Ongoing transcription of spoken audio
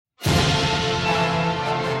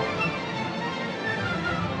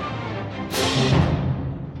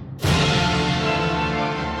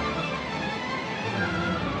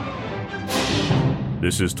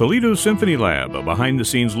This is Toledo Symphony Lab, a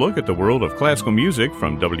behind-the-scenes look at the world of classical music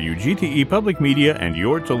from WGTE Public Media and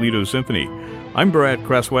your Toledo Symphony. I'm Brad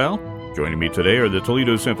Cresswell. Joining me today are the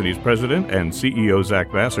Toledo Symphony's president and CEO Zach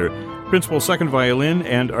Vassar, principal second violin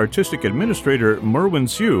and artistic administrator Merwin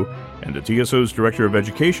Siu, and the TSO's director of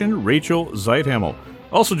education, Rachel Zeithamel.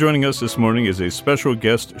 Also joining us this morning is a special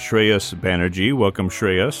guest, Shreyas Banerjee. Welcome,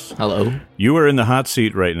 Shreyas. Hello. You are in the hot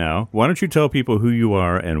seat right now. Why don't you tell people who you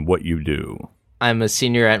are and what you do? I'm a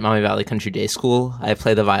senior at Maumee Valley Country Day School. I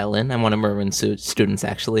play the violin. I'm one of Merwin's students,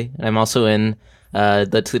 actually. And I'm also in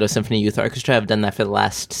the Toledo Symphony Youth Orchestra. I've done that for the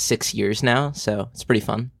last 6 years now, so it's pretty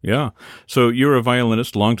fun. Yeah. So you're a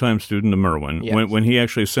violinist, longtime student of Merwin. Yes. When he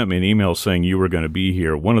actually sent me an email saying you were going to be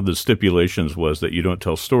here, one of the stipulations was that you don't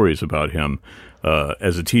tell stories about him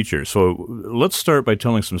as a teacher. So let's start by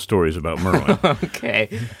telling some stories about Merwin.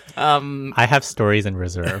 Okay. I have stories in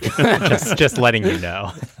reserve, just letting you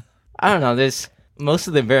know. I don't know. Most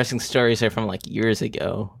of the embarrassing stories are from like years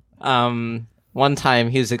ago. One time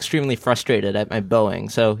he was extremely frustrated at my bowing,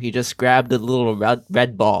 so he just grabbed a little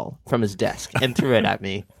red ball from his desk and threw it at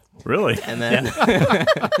me. Really? And then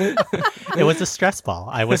it was a stress ball.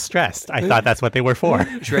 I was stressed. I thought that's what they were for.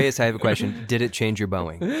 Shreyas, I have a question. Did it change your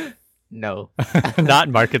bowing? No. Not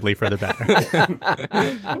markedly for the better.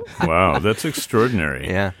 Wow, that's extraordinary.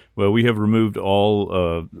 Yeah. Well, we have removed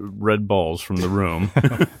all red balls from the room.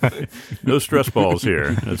 No stress balls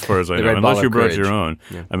here, as far as I know, unless you brought your own.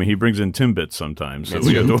 Yeah. I mean, he brings in Timbits sometimes, so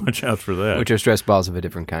we have to watch out for that. Which are stress balls of a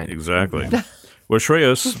different kind. Exactly. Well,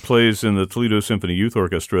 Shreyas plays in the Toledo Symphony Youth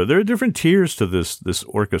Orchestra. There are different tiers to this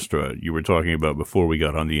orchestra you were talking about before we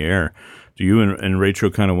got on the air. Do you and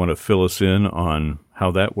Rachel kind of want to fill us in on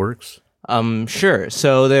how that works? Sure.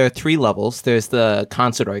 So there are 3 levels. There's the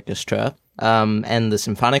concert orchestra, and the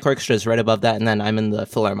symphonic orchestra is right above that, and then I'm in the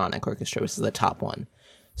philharmonic orchestra, which is the top one.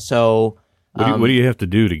 So what do you have to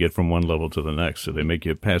do to get from one level to the next? Do they make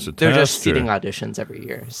you pass a test? They're just seating auditions every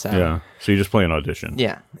year. So. Yeah. So you just play an audition.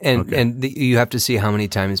 Yeah. And you have to see how many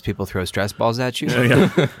times people throw stress balls at you.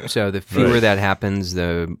 Yeah. So the fewer that happens,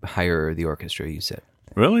 the higher the orchestra you sit.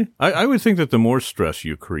 Really? I would think that the more stress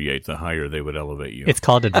you create, the higher they would elevate you. It's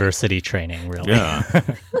called adversity training, really. Yeah.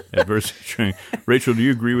 Adversity training. Rachel, do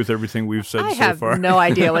you agree with everything we've said so far? I have no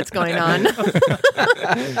idea what's going on.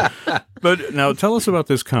 But now tell us about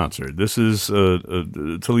this concert. This is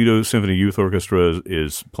Toledo Symphony Youth Orchestra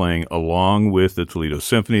is playing along with the Toledo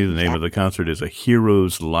Symphony. The name of the concert is A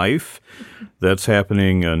Hero's Life. That's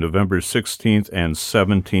happening November 16th and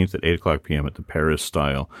 17th at 8 o'clock p.m. at the Paris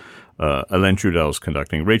Style. Alain Trudel's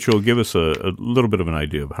conducting. Rachel, give us a little bit of an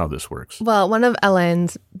idea of how this works. Well, one of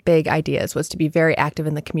Alain's big ideas was to be very active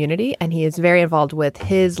in the community, and he is very involved with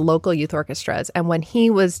his local youth orchestras. And when he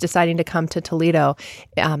was deciding to come to Toledo,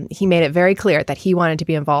 he made it very clear that he wanted to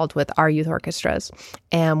be involved with our youth orchestras.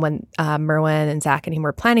 And when Merwin and Zach and him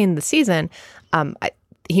were planning the season,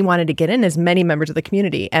 he wanted to get in as many members of the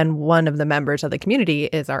community, and one of the members of the community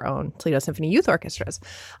is our own Toledo Symphony Youth Orchestras.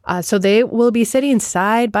 So they will be sitting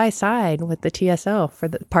side by side with the TSO for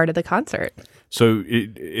the part of the concert. So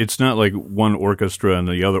it's not like one orchestra and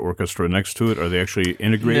the other orchestra next to it? Are they actually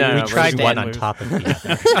integrated? No, we tried one on top of the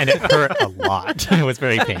other, and it hurt a lot. It was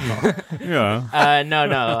very painful. Yeah.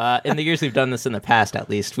 No. In the years we've done this in the past, at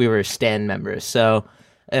least, we were stand members. So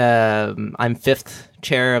I'm 5th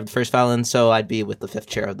chair of the first violin, so I'd be with the 5th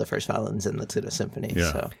chair of the first violins in the Toledo Symphony.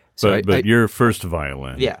 Yeah. But you're first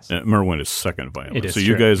violin. Yes. Merwin is second violin. It is so true.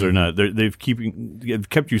 You guys are not. They've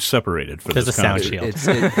kept you separated for There's this a sound concert.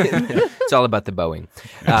 shield. It's all about the bowing.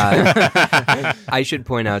 I should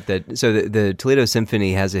point out that the Toledo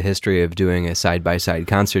Symphony has a history of doing a side-by-side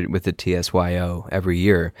concert with the TSYO every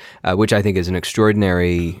year, which I think is an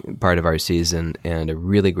extraordinary part of our season and a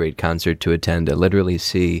really great concert to attend, to literally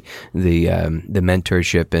see the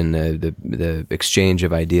mentorship and the exchange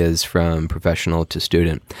of ideas from professional to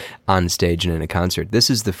student on stage and in a concert. This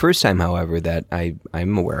is the first time, however, that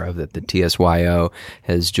I'm aware of that the TSYO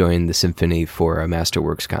has joined the symphony for a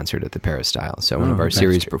Masterworks concert at the Paris Style. So one of our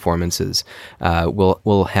series performances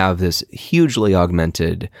will have this hugely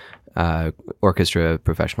augmented orchestra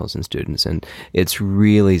professionals and students, and it's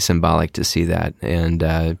really symbolic to see that and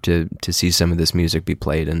to see some of this music be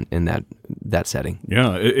played in that setting.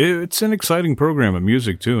 Yeah, it's an exciting program of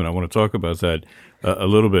music too, and I want to talk about that a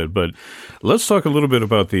little bit. But let's talk a little bit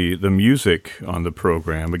about the music on the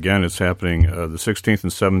program. Again, it's happening the 16th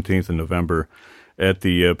and 17th in November at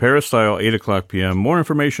the Paris Style, 8 o'clock p.m. More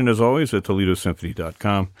information, as always, at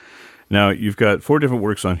ToledoSymphony.com. Now, you've got 4 different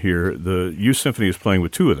works on here. The Youth Symphony is playing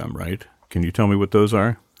with 2 of them, right? Can you tell me what those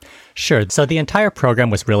are? Sure. So the entire program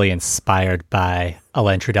was really inspired by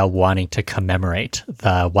Alain Trudel wanting to commemorate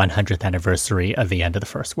the 100th anniversary of the end of the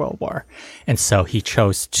First World War. And so he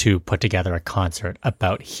chose to put together a concert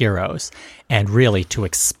about heroes and really to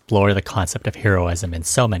explore the concept of heroism in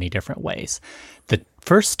so many different ways. The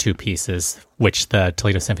first two pieces, which the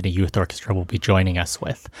Toledo Symphony Youth Orchestra will be joining us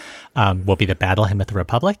with, will be the Battle Hymn of the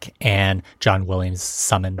Republic and John Williams'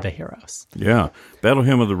 Summon the Heroes. Yeah. Battle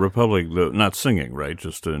Hymn of the Republic, not singing, right?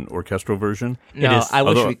 Just an orchestral version? No, is. I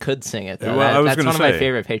wish Although- we could sing it, though. Well, I was That's gonna one of my say,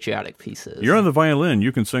 favorite patriotic pieces. You're on the violin.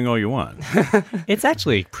 You can sing all you want. It's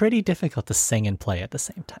actually pretty difficult to sing and play at the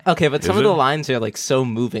same time. Okay, but some Is of the it? lines are like so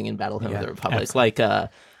moving in Battle Hymn of the Republic. absolutely. Like,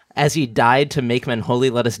 as he died to make men holy,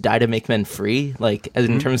 let us die to make men free. Like, as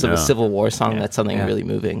in terms of a Yeah. Civil War song, that's something really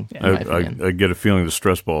moving. In my opinion. I get a feeling the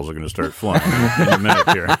stress balls are going to start flying in a minute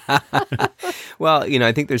here. Well,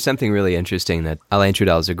 I think there's something really interesting that Alain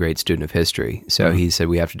Trudel is a great student of history. So he said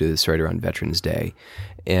we have to do this right around Veterans Day.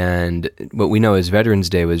 And what we know is Veterans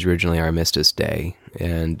Day was originally Armistice Day.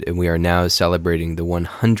 And we are now celebrating the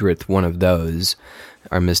 100th one of those,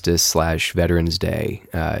 Armistice/Veterans Day,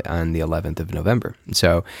 on the 11th of November.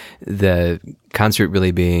 So the concert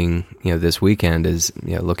really being, this weekend is,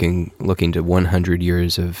 looking to 100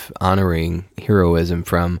 years of honoring heroism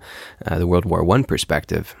from the World War I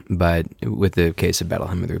perspective. But with the case of Battle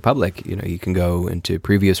Hymn of the Republic, you can go into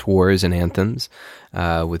previous wars and anthems.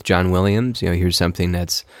 With John Williams, here's something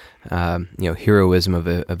that's, heroism of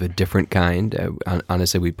a different kind.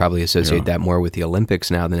 Honestly, we probably associate that more with the Olympics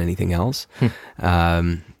now than anything else.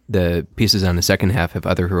 The pieces on the second half have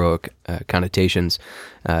other heroic connotations.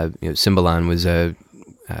 Cymbalon was a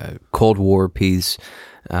Cold War piece,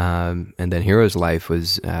 and then Hero's Life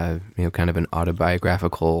was, kind of an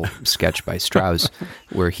autobiographical sketch by Strauss,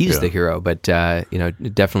 where he's the hero. But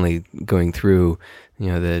definitely going through,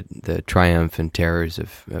 the triumph and terrors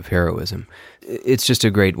of heroism. It's just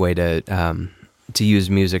a great way to use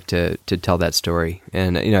music to tell that story.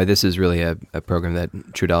 And, this is really a program that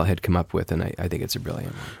Trudel had come up with, and I think it's a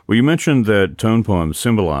brilliant one. Well, you mentioned that tone poem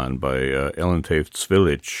Cymbalon by Ellen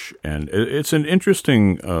Taft-Cvilic, and it's an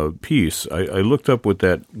interesting piece. I looked up what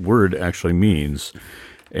that word actually means,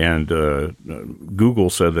 and Google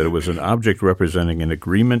said that it was an object representing an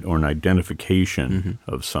agreement or an identification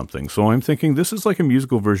of something. So I'm thinking this is like a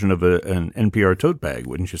musical version of an NPR tote bag,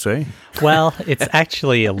 wouldn't you say? Well, it's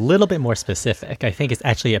actually a little bit more specific. I think it's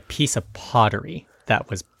actually a piece of pottery that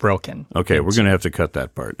was broken. Okay, we're going to have to cut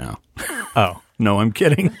that part now. Oh. No, I'm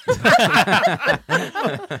kidding.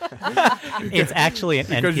 It's actually an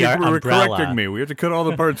Because you NPR were umbrella. correcting me. We have to cut all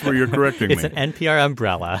the parts where you're correcting It's me. an NPR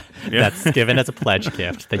umbrella that's given as a pledge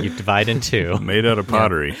gift that you divide in two. Made out of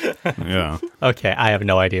pottery. Yeah. Okay, I have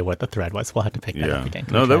no idea what the thread was. We'll have to pick that up Yeah. again.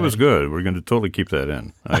 No, that was good. We're going to totally keep that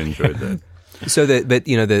in. I enjoyed that. So, the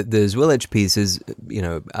Cvilic piece is,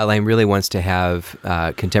 Alain really wants to have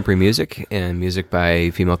contemporary music and music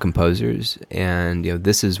by female composers, and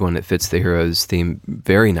this is one that fits the hero's theme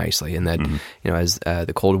very nicely. In that, as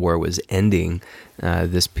the Cold War was ending,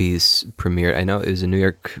 this piece premiered. I know it was a New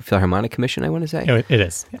York Philharmonic Commission. I want to say It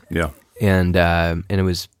is. Yeah. and it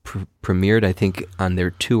was premiered, I think, on their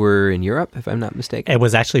tour in Europe, if I'm not mistaken. It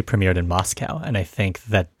was actually premiered in Moscow, and I think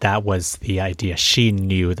that was the idea. She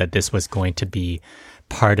knew that this was going to be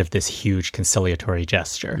part of this huge conciliatory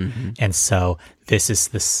gesture, and so this is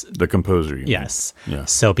this. The composer, you mean. Yes. Yeah.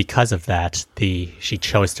 So because of that, she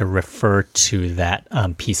chose to refer to that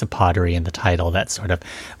piece of pottery in the title. That sort of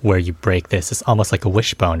where you break this. It's almost like a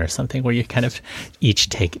wishbone or something, where you kind of each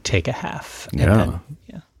take a half. And Yeah. then,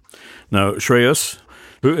 Now, Shreyas,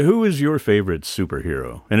 who is your favorite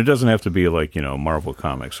superhero? And it doesn't have to be like, Marvel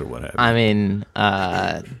Comics or what have you. I mean,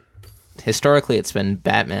 historically, it's been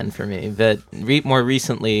Batman for me, but more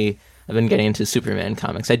recently, I've been getting into Superman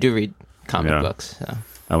comics. I do read comic books. So.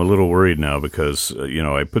 I'm a little worried now because,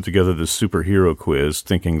 I put together this superhero quiz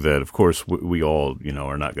thinking that, of course, we all,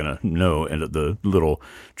 are not going to know the little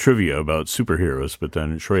trivia about superheroes, but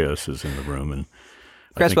then Shreyas is in the room and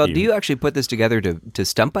Cresswell, do you actually put this together to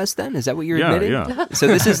stump us then? Is that what you're admitting? Yeah. So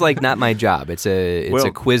this is like not my job. It's a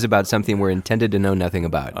Well- quiz about something we're intended to know nothing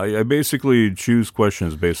about. I basically choose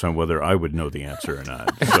questions based on whether I would know the answer or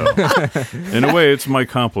not. So, in a way, it's my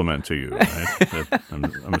compliment to you. Right? That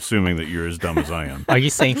I'm assuming that you're as dumb as I am. Are you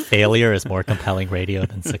saying failure is more compelling radio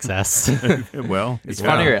than success? Well, It's yeah.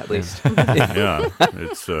 funnier, at least. Yeah,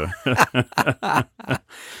 it's.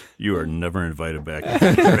 You are never invited back.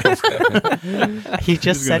 He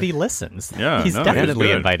just said he listens. Yeah, he's no, he's definitely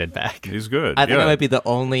good. invited back. He's good. I think yeah. I might be the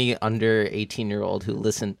only under 18-year-old who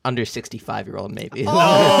listened, under 65-year-old maybe.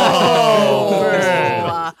 Oh.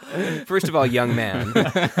 First First of all, young man,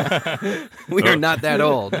 we are not that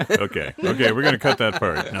old. Okay, we're going to cut that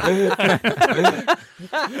part. No.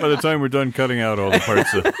 By the time we're done cutting out all the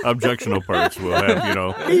parts, the objectional parts, we'll have,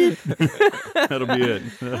 that'll be it.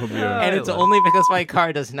 That'll be our... And it's only because my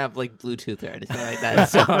car doesn't have like Bluetooth or anything like that.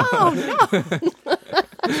 So.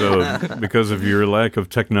 So, because of your lack of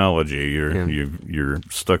technology, you're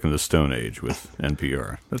stuck in the Stone Age with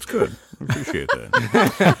NPR. That's good. I appreciate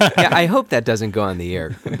that. Yeah, I hope that doesn't go on the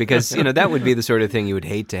air because that would be the sort of thing you would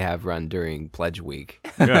hate to have run during Pledge Week.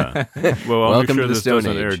 Yeah. Well, I'll Welcome make sure to the this Stone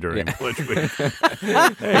doesn't Age. air during Yeah. Pledge Week.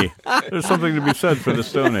 Hey, there's something to be said for the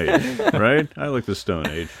Stone Age, right? I like the Stone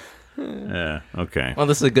Age. Yeah. Okay. Well,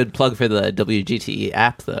 this is a good plug for the WGTE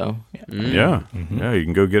app, though. Yeah. Yeah. You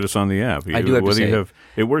can go get us on the app. I do have to say-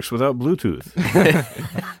 It works without Bluetooth.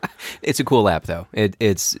 It's a cool app, though.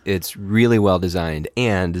 It's really well designed,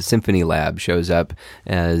 and Symphony Lab shows up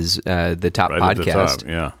as the top Right at the podcast top,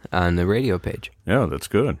 yeah. on the radio page. Yeah, that's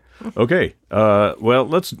good. Okay, well,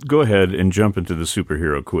 let's go ahead and jump into the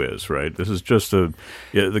superhero quiz, right? This is just the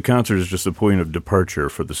concert is just a point of departure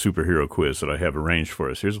for the superhero quiz that I have arranged for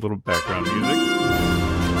us. Here's a little background music.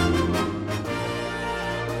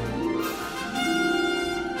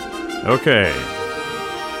 Okay.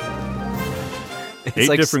 It's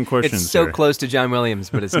 8 different questions. It's so here. close to John Williams,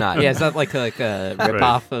 but it's not. Yeah, it's not like a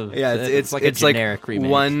rip-off of... Yeah, it's like a generic remake.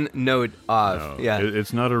 one note off. No, yeah.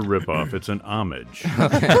 it's not a rip-off. It's an homage.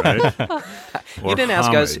 Right? You didn't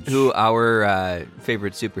ask us who our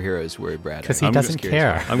favorite superheroes were, Brad. Because he I'm doesn't just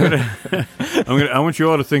care. I want you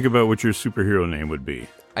all to think about what your superhero name would be.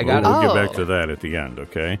 I got We'll it. get back to that at the end,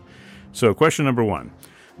 okay? So, question number 1.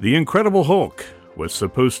 The Incredible Hulk was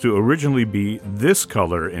supposed to originally be this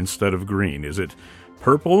color instead of green. Is it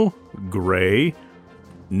purple, gray,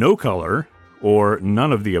 no color, or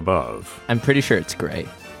none of the above? I'm pretty sure it's gray.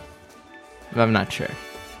 But I'm not sure.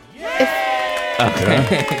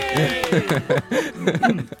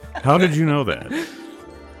 How did you know that?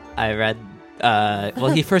 I read... well,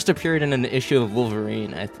 he first appeared in an issue of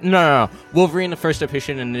Wolverine. No. Wolverine first appeared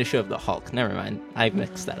in an issue of the Hulk. Never mind. I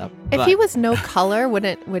mixed that up. If But- he was no color,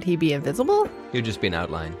 would he be invisible? You'd just be an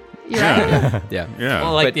outline. You're right. Yeah. Yeah.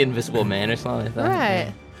 Well, like But- the Invisible Man or something like that.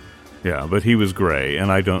 Right. Yeah, but he was gray, and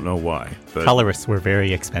I don't know why. But Colorists were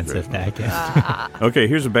very expensive back then. Okay,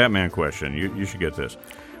 here's a Batman question. You should get this.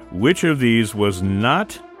 Which of these was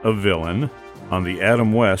not a villain on the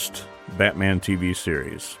Adam West Batman TV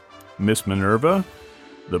series? Miss Minerva,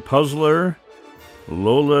 the Puzzler,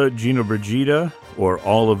 Lola Ginobrigida, or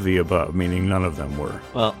all of the above, meaning none of them were?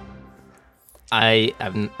 Well, I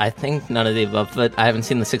think none of the above, but I haven't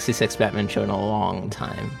seen the 66 Batman show in a long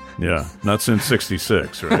time. Yeah, not since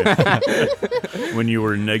 66, right? When you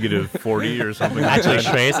were negative 40 or something like Actually, that.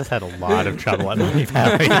 Shreyas has had a lot of trouble at Money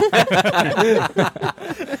Valley.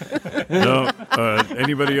 No,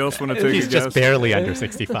 anybody else want to take He's a guess? just barely under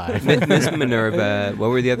 65. Miss Minerva.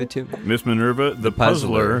 What were the other two? Miss Minerva, the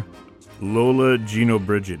Puzzler, Lola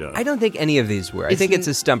Ginobrigida. I don't think any of these were. I think it's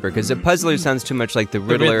a stumper because the Puzzler sounds too much like the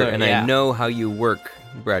Riddler, Riddler, and yeah. I know how you work,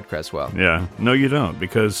 Brad Cresswell. Yeah, no, you don't,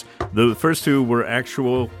 because the first two were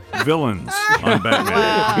actual villains on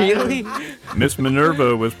Batman. Really? Miss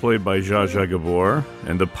Minerva was played by Zsa Zsa Gabor,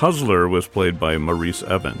 and the Puzzler was played by Maurice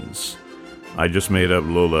Evans. I just made up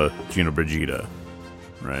Lola Ginobrigida,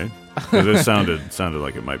 right? Because it sounded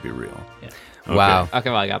like it might be real. Okay. Wow. Okay,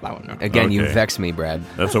 well, I got that one wrong. Again, you Okay. vex me, Brad.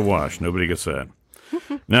 That's a wash. Nobody gets that.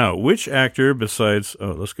 Now, which actor besides...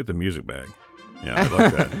 Oh, let's get the music back. Yeah, I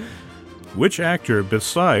like that. Which actor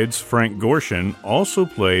besides Frank Gorshin also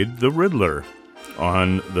played the Riddler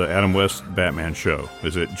on the Adam West Batman show?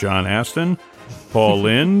 Is it John Astin, Paul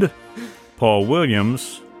Lynde, Paul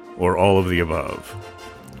Williams, or all of the above?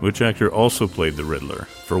 Which actor also played the Riddler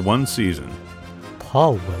for one season?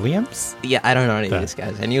 Paul Williams? Yeah, I don't know any of these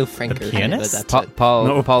guys. I knew Frank the Gorshin, pianist? but that's it.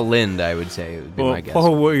 No. Paul Lynde, I would say, would be my guess.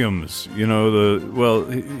 Paul Williams, he's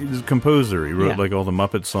a composer. He wrote Yeah. like all the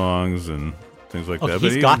Muppet songs and things like Oh, that.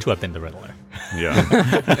 he's But got to have been the Riddler. Yeah.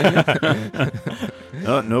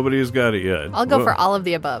 Nobody has got it yet. I'll go Well, for all of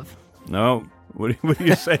the above. No. What do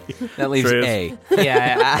you say? That leaves Shreyas? A.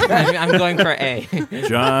 Yeah, I'm going for A.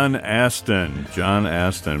 John Astin. John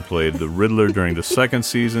Astin played the Riddler during the second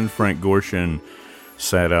season. Frank Gorshin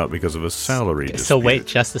sat out because of a salary dispute. So wait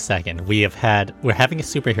just a second. We're having a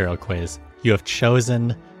superhero quiz. You have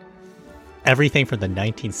chosen everything from the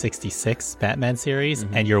 1966 Batman series,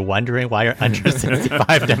 and you're wondering why your under 65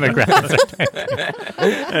 demographics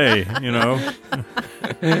are Hey,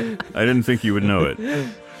 I didn't think you would know it.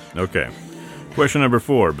 Okay. Question number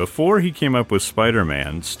 4. Before he came up with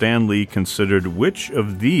Spider-Man, Stan Lee considered which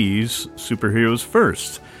of these superheroes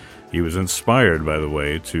first? He was inspired, by the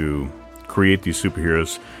way, to create these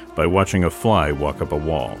superheroes by watching a fly walk up a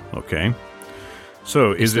wall. Okay,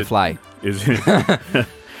 so It's the fly. Is it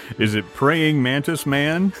is it praying mantis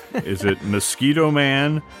man? Is it mosquito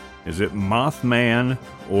man? Is it Mothman,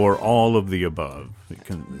 or all of the above? I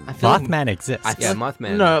feel like- Mothman exists. I feel Yeah, like-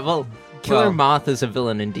 Mothman. No, well, Killer Well- Moth is a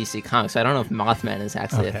villain in DC Comics. I don't know if Mothman is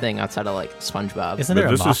actually a Okay. thing outside of like SpongeBob. Isn't But there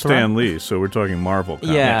a this is Mothra? Stan Lee, so we're talking Marvel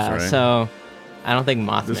comics, yeah, right? so I don't think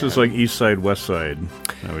Mothman. This is like East Side, West Side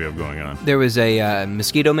that we have going on. There was a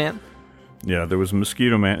Mosquito Man. Yeah, there was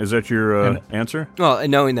Mosquito Man. Is that your answer? Well,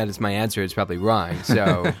 knowing that it's my answer, it's probably wrong.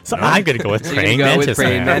 So So I'm going to go with you're gonna praying go mantis. with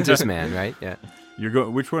praying man. mantis man, right? Yeah,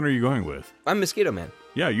 Which one are you going with? I'm Mosquito Man.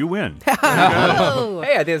 Yeah, you win. Oh.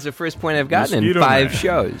 Hey, I think that's the first point I've gotten Mosquito in 5 Man.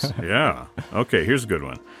 shows. Yeah. Okay, here's a good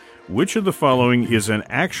one. Which of the following is an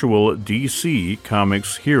actual DC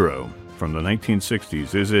Comics hero from the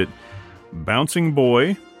 1960s? Is it Bouncing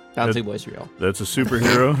Boy? Bouncy Boy's real. That's a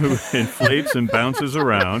superhero who inflates and bounces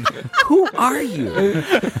around. Who are you?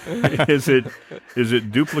 Is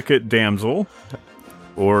it Duplicate Damsel,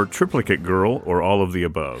 or Triplicate Girl, or all of the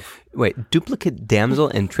above? Wait, duplicate damsel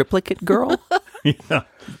and triplicate girl? Yeah.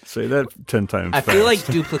 Say that 10 times I fast. feel like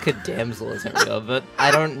Duplicate Damsel isn't real, but I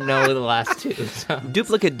don't know the last two. So.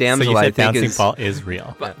 Duplicate So damsel, you I said think Bouncing is Ball is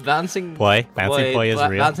real. Bouncing Boy is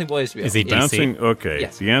real? Bouncing Boy is real. Is he Yeah. Bouncing, DC? okay.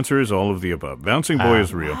 Yes. The answer is all of the above. Bouncing Boy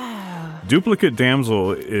is real. Duplicate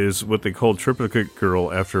Damsel is what they call Triplicate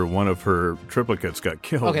Girl after one of her triplicates got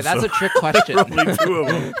killed. Okay, that's so a trick question. only 2 of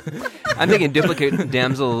them. I'm thinking duplicate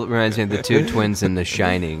damsel reminds me of the 2 twins in The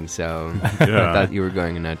Shining, so I thought you were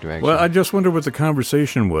going in that direction. Well, I just wonder what the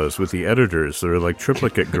conversation was with the editors. They're like,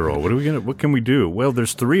 Triplicate Girl. What can we do? Well,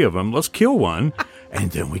 there's 3 of them. Let's kill one,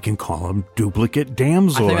 and then we can call them Duplicate I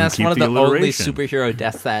Damsel think and that's keep one of the the only alliteration. superhero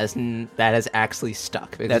deaths that has actually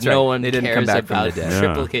stuck. Because That's no right. one They didn't cares come back from about the dead.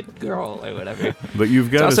 Triplicate Girl or whatever. But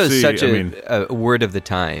you've got it's to also see. such I mean, a word of the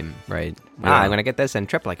time, right? Yeah. I'm going to get this in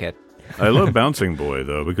triplicate. I love Bouncing Boy,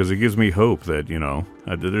 though, because it gives me hope that,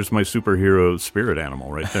 there's my superhero spirit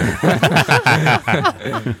animal right there.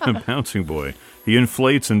 Bouncing Boy. He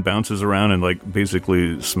inflates and bounces around and, like,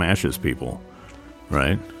 basically smashes people,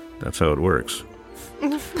 right? That's how it works.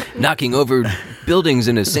 Knocking over buildings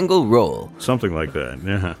in a single roll. Something like that,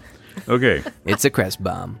 yeah. Okay, It's a crest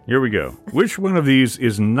bomb. here we go. Which one of these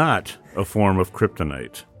is not a form of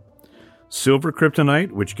kryptonite? Silver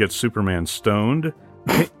kryptonite, which gets Superman stoned.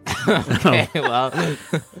 Okay, well,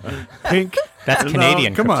 Pink. That's No,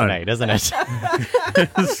 Canadian come on. kryptonite, isn't it?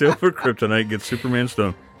 Silver kryptonite gets Superman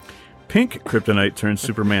stoned. Pink kryptonite turns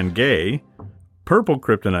Superman gay. Purple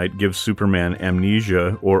kryptonite gives Superman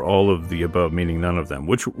amnesia, or all of the above, meaning none of them.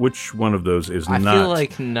 Which one of those is I not? feel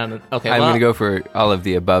like none of. Okay, I'm well, going to go for all of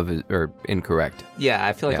the above or incorrect. Yeah,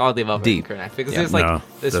 I feel like Yeah. all of the above Deep. are incorrect because Yeah. there's like no,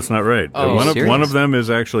 this. that's not right. Oh, one serious? of them is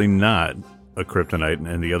actually not a kryptonite,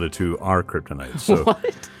 and the other 2 are kryptonite. So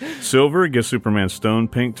What? silver gives Superman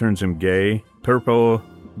stoned. Pink turns him gay. Purple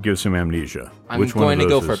gives him amnesia. I'm Which one going of to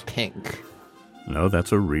go those for is- pink. No,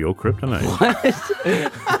 that's a real kryptonite.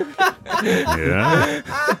 Yeah.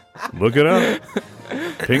 Look it up.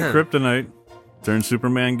 Pink kryptonite turns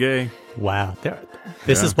Superman gay. Wow.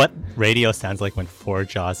 This is what radio sounds like when 4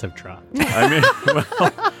 jaws have dropped. I mean,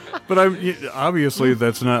 well, but obviously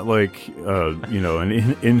that's not like,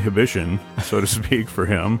 an inhibition, so to speak, for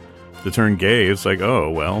him to turn gay. It's like, oh,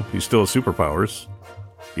 well, he still has superpowers.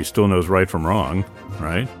 He still knows right from wrong,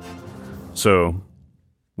 right? So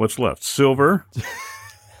what's left? Silver.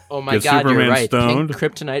 Oh my Get god, Superman you're right. stoned? Pink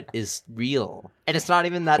kryptonite is real, and it's not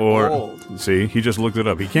even that Or, old. see, he just looked it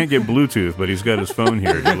up. He can't get Bluetooth, but he's got his phone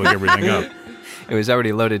here to look everything up. It was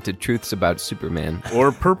already loaded to truths about Superman.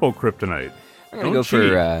 Or purple kryptonite. I'm going to go for...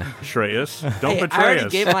 Shreyas. Don't Hey, I betray already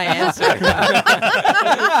us. gave my answer.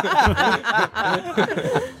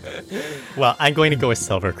 Well, I'm going to go with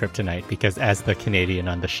silver kryptonite because as the Canadian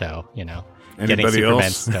on the show, getting Anybody Superman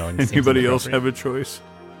else? stoned. seems Anybody else inappropriate. have a choice?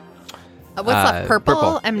 What's left? Purple?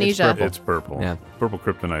 purple. Amnesia. It's purple. Yeah. Purple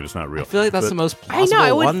kryptonite is not real. I feel like that's But- the most I know, plausible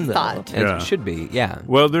I would've one, though. thought. Yeah. It should be, yeah.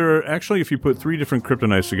 Well, there are actually, if you put 3 different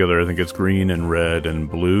kryptonites together, I think it's green and red and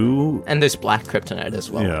blue. And there's black kryptonite as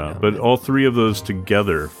well. Yeah, but all 3 of those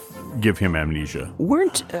together give him amnesia.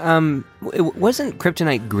 Wasn't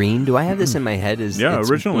kryptonite green? Do I have this in my head? Yeah, it's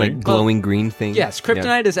originally. like glowing green thing? Yes,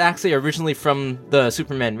 kryptonite is actually originally from the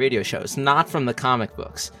Superman radio shows, not from the comic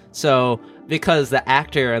books. So, because the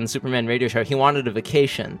actor on the Superman radio show, he wanted a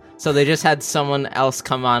vacation, so they just had someone else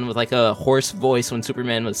come on with like a hoarse voice when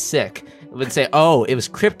Superman was sick. It would say, "Oh, it was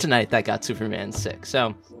kryptonite that got Superman sick."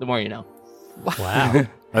 So, the more you know. Wow.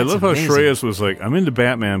 I love how amazing. Shreyas was like, I'm into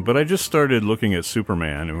Batman, but I just started looking at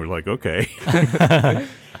Superman, and we're like, okay.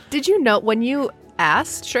 Did you know when you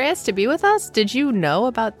asked Shreyas to be with us? Did you know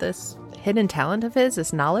about this hidden talent of his,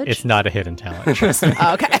 this knowledge? It's not a hidden talent. Trust me.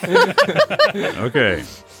 Oh, okay. Okay.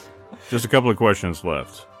 Just a couple of questions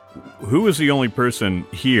left. Who is the only person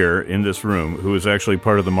here in this room who is actually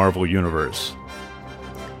part of the Marvel Universe?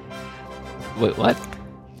 Wait, what?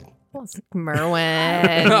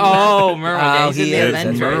 Merwin. Oh, Merwin. Oh, He's in he the is.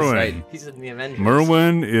 Avengers. Merwin. Right. He's in the Avengers.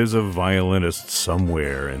 Merwin is a violinist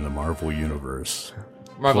somewhere in the Marvel Universe.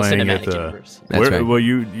 Marvel playing Cinematic at, Universe. That's right. Well,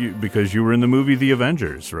 you because you were in the movie The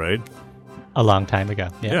Avengers, right? A long time ago.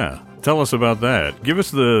 Yeah. Tell us about that. Give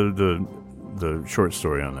us the short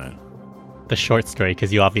story on that. The short story,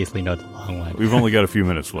 because you obviously know the long one. We've only got a few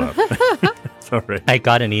minutes left. It's all right. I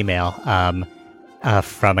got an email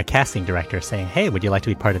from a casting director saying, "Hey, would you like to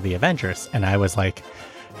be part of the Avengers?" And I was like,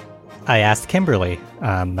 I asked Kimberly,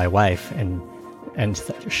 my wife, and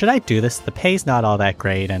should I do this? The pay's not all that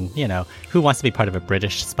great, and who wants to be part of a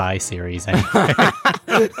British spy series? Anyway?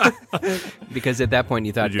 Because at that point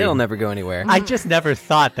you thought Did you- it'll never go anywhere. I just never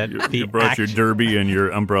thought that You brought your derby and your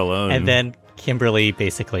umbrella. And then Kimberly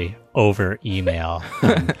basically over email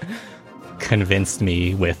convinced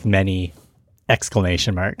me with many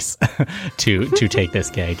exclamation marks to take this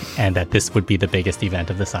gig, and that this would be the biggest event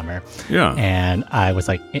of the summer. Yeah. And I was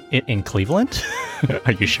like, in Cleveland?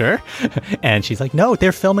 Are you sure? And she's like, no,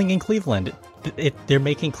 they're filming in Cleveland. They're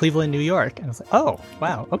making Cleveland, New York. And I was like, oh,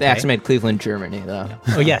 wow. Okay. They actually made Cleveland, Germany, though.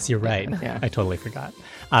 Oh, yes, you're right. Yeah. I totally forgot.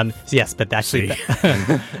 Yes, but actually,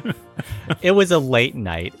 it was a late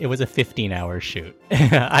night. It was a 15-hour shoot.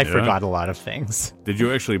 I forgot a lot of things. Did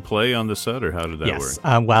you actually play on the set, or how did that Yes.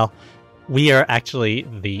 work? Well, we are actually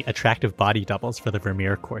the attractive body doubles for the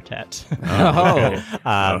Vermeer Quartet. Oh.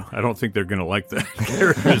 I don't think they're going to like that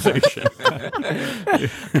characterization.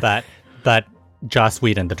 but Joss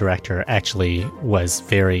Whedon, the director, actually was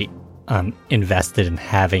very invested in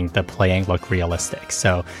having the playing look realistic.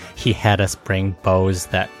 So he had us bring bows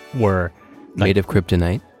that were Made of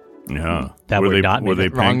kryptonite. Yeah. That were not were they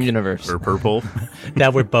made- Wrong pink universe. or purple?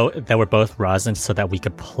 that were both rosin, so that we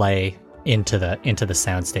could play into the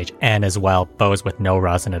soundstage, and as well bows with no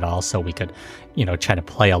rosin at all, so we could try to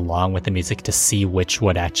play along with the music to see which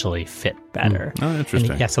would actually fit better. Oh,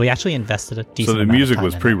 interesting. And, yeah, so we actually invested a decent So the amount of music time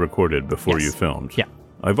was in it. pre-recorded before Yes. you filmed. Yeah.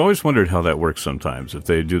 I've always wondered how that works sometimes. If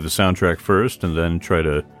they do the soundtrack first and then try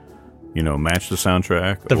to, match the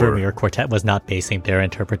soundtrack. The or... Vermeer Quartet was not basing their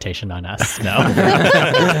interpretation on us. No.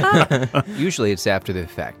 Usually it's after the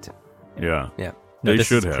fact. Yeah. Yeah. No, They this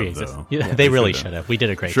should is have, pre-existing. though. Yeah, they really should should have. We did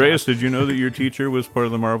a great job. Shreyas, did you know that your teacher was part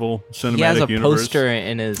of the Marvel Cinematic He has a Universe? poster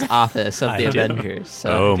in his office of I the do. Avengers.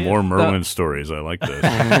 So. Oh, more Merwin stories. I like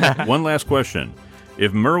this. One last question.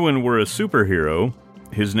 If Merwin were a superhero,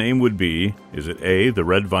 his name would be, is it A, the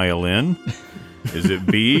Red Violin? Is it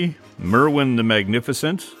B, Merwin the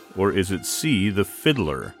Magnificent? Or is it C, the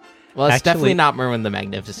Fiddler? Well, it's Actually- definitely not Merwin the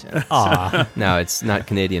Magnificent. Aw. No, it's not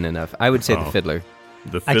Canadian enough. I would say the Fiddler.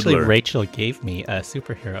 The Fiddler. Actually, Rachel gave me a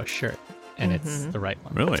superhero shirt, and it's the right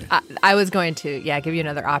one. Really? I was going to, give you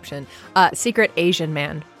another option. Secret Asian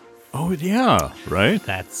Man. Oh, yeah, right?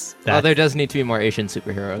 That's Well, there does need to be more Asian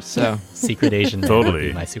superheroes. So Secret Asian Man would Totally.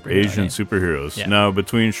 be my superhero Asian name. superheroes. Yeah. Now,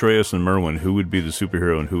 between Shreyas and Merwin, who would be the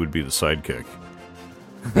superhero and who would be the sidekick?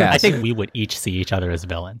 Yeah, I think we would each see each other as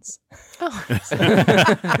villains.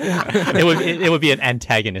 it would be an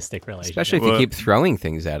antagonistic relationship. especially if Well- you keep throwing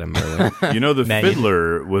things at him. Merwin. You know, the Many.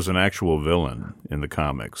 Fiddler was an actual villain in the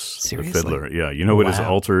comics. Seriously? The Fiddler. Yeah. You know what his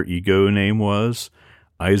Wow. alter ego name was?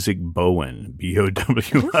 Isaac Bowen.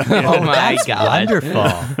 B-O-W-I-N. oh my That's god,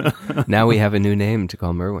 wonderful. Now we have a new name to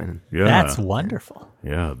call Merwin. Yeah. That's wonderful.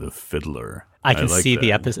 Yeah, the Fiddler. I can like see the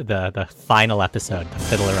that. episode, the final episode, the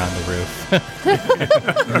Fiddler on the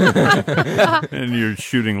roof. And you're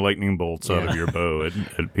shooting lightning bolts out of your bow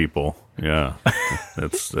at people. Yeah,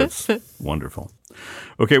 that's wonderful.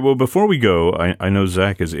 Okay, well, before we go, I know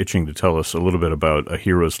Zach is itching to tell us a little bit about A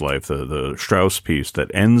Hero's Life, the Strauss piece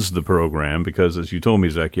that ends the program, because as you told me,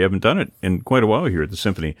 Zach, you haven't done it in quite a while here at the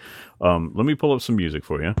Symphony. Let me pull up some music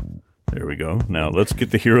for you. There we go. Now, let's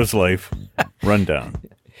get the Hero's Life rundown.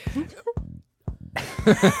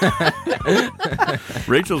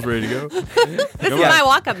 Rachel's ready to go. This is my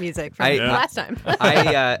walk-up music from I- last time.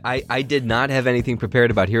 I did not have anything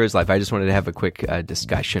prepared about Hero's Life. I just wanted to have a quick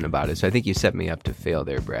discussion about it. So I think you set me up to fail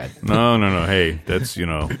there, Brad. No. Hey, that's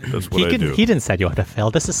what I do. He didn't set you up to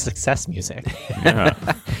fail. This is success music. Yeah.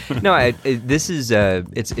 No, this is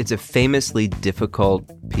it's a famously difficult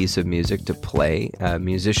piece of music to play.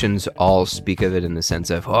 Musicians all speak of it in the sense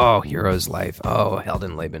of Hero's Life,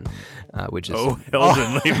 Heldenleben, which is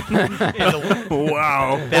Heldenleben.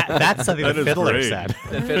 Wow. That's something That the is fiddler great. said.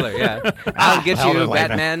 The fiddler, yeah. I'll get you, Heldenleben.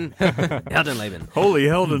 Batman. Heldenleben. Holy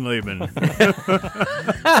Heldenleben.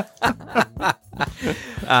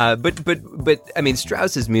 But I mean,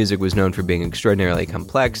 Strauss's music was known for being extraordinarily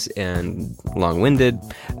complex and long-winded,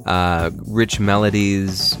 rich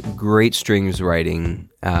melodies, great strings writing.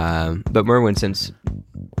 But Merwin, since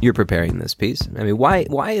you're preparing this piece, I mean, why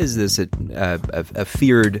is this a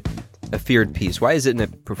feared piece? Why is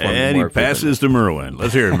it performed And more he passes to Merwin.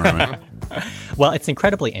 Let's hear it, Merwin. Well, it's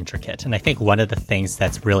incredibly intricate. And I think one of the things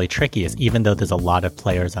that's really tricky is even though there's a lot of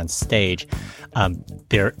players on stage,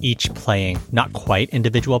 they're each playing not quite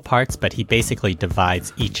individual parts, but he basically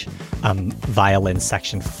divides each violin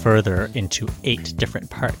section further into 8 different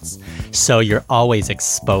parts. So you're always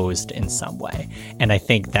exposed in some way. And I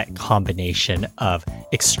think that combination of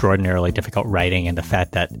extraordinarily difficult writing and the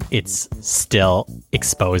fact that it's still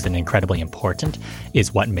exposed and incredibly important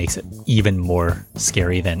is what makes it even more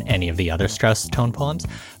scary than any of the other Strauss tone poems.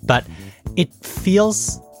 But it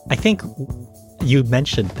feels, I think you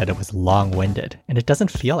mentioned that it was long-winded, and it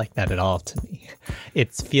doesn't feel like that at all to me.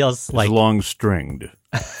 It feels like... It's long-stringed.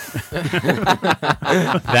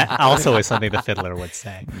 That also is something the fiddler would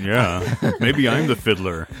say. Yeah. Maybe I'm the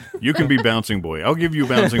fiddler. You can be bouncing boy. I'll give you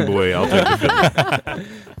bouncing boy. I'll take the fiddler.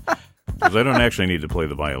 Because I don't actually need to play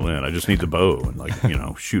the violin. I just need the bow and,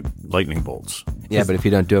 shoot lightning bolts. Yeah, but if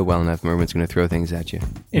you don't do it well enough, Merwin's going to throw things at you.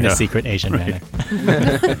 In Yeah. a secret Asian manner.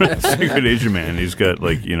 Secret Asian man. He's got,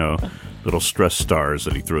 little stress stars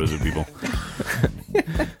that he throws at people.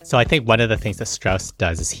 So I think one of the things that Strauss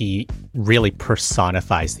does is he really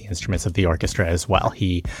personifies the instruments of the orchestra as well.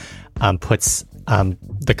 He puts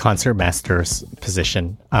the concertmaster's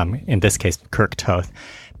position, in this case, Kirk Toth,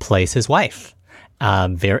 plays his wife. I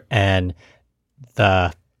need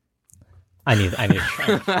to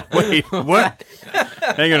try. Wait, what?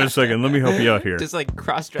 Hang on a second. Let me help you out here. Just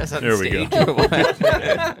cross-dress on There we stage. go. Or what?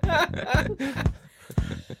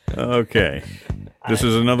 Okay. This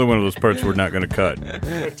is another one of those parts we're not going to cut.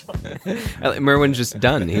 Merwin's just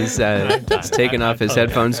done. He's taken off his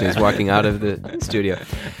headphones and he's walking out of the studio.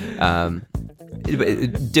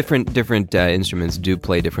 Different instruments do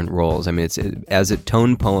play different roles. I mean, as a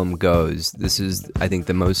tone poem goes, this is, I think,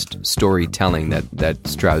 the most storytelling that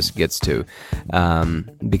Strauss gets to,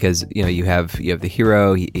 because you have the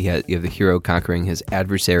hero, you have the hero conquering his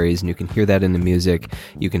adversaries, and you can hear that in the music.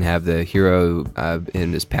 You can have the hero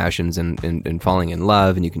in his passions and falling in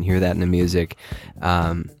love, and you can hear that in the music.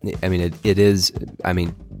 I mean, it is. I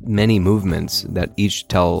mean, many movements that each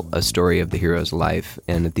tell a story of the hero's life,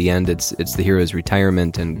 and at the end it's the hero's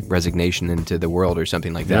retirement and resignation into the world or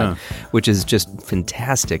something like that, which is just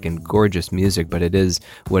fantastic and gorgeous music, but it is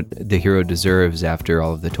what the hero deserves after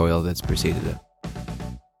all of the toil that's preceded it.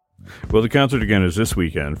 Well, the concert again is this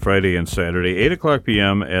weekend, Friday and Saturday, 8 o'clock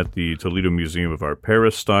p.m. at the Toledo Museum of Art.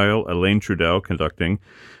 Paris style, Elaine Trudel conducting.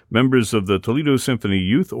 Members of the Toledo Symphony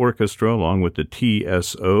Youth Orchestra, along with the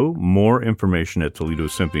TSO. More information at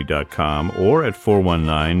toledosymphony.com or at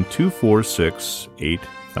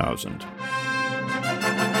 419-246-8000.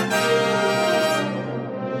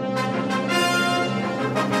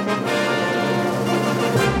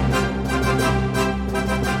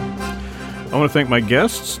 I want to thank my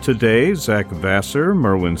guests today, Zach Vassar,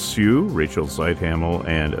 Merwin Siu, Rachel Zeithamel,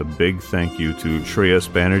 and a big thank you to Shreyas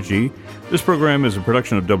Banerjee. This program is a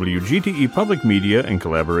production of WGTE Public Media in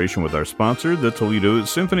collaboration with our sponsor, the Toledo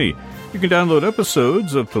Symphony. You can download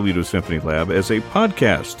episodes of Toledo Symphony Lab as a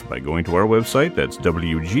podcast by going to our website. That's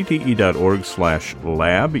wgte.org/lab.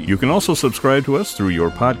 You can also subscribe to us through your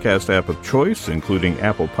podcast app of choice, including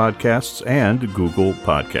Apple Podcasts and Google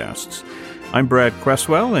Podcasts. I'm Brad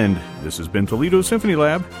Cresswell, and this has been Toledo Symphony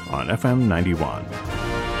Lab on FM 91.